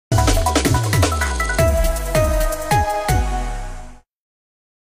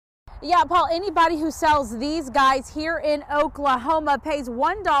Yeah, Paul, anybody who sells these guys here in Oklahoma pays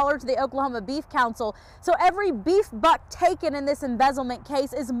 $1 to the Oklahoma Beef Council. So every beef buck taken in this embezzlement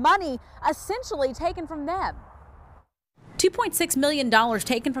case is money essentially taken from them. $2.6 million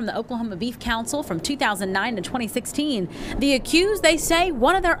taken from the Oklahoma Beef Council from 2009 to 2016. The accused, they say,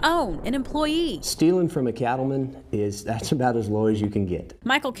 one of their own, an employee. Stealing from a cattleman that's about as low as you can get.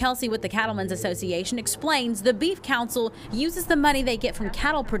 Michael Kelsey with the Cattlemen's Association explains the Beef Council uses the money they get from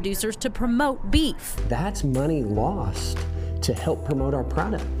cattle producers to promote beef. That's money lost to help promote our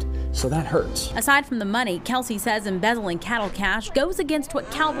product. So that hurts. Aside from the money, Kelsey says embezzling cattle cash goes against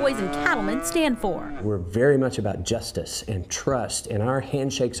what cowboys and cattlemen stand for. We're very much about justice and trust, and our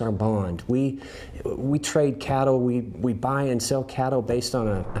handshake's our bond. We trade cattle, we buy and sell cattle based on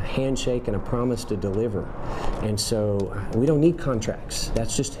a handshake and a promise to deliver. And so we don't need contracts.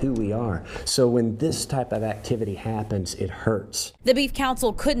 That's just who we are. So when this type of activity happens, it hurts. The Beef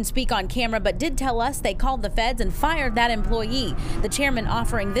Council couldn't speak on camera, but did tell us they called the feds and fired that employee. The chairman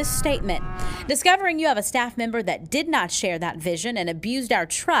offering this statement: discovering you have a staff member that did not share that vision and abused our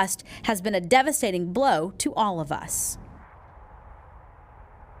trust has been a devastating blow to all of us.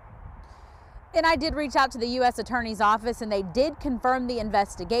 And I did reach out to the U.S. Attorney's Office, and they did confirm the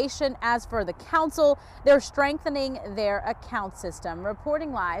investigation. As for the council, they're strengthening their account system.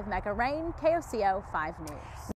 Reporting live, Mecca Rain, KOCO 5 News.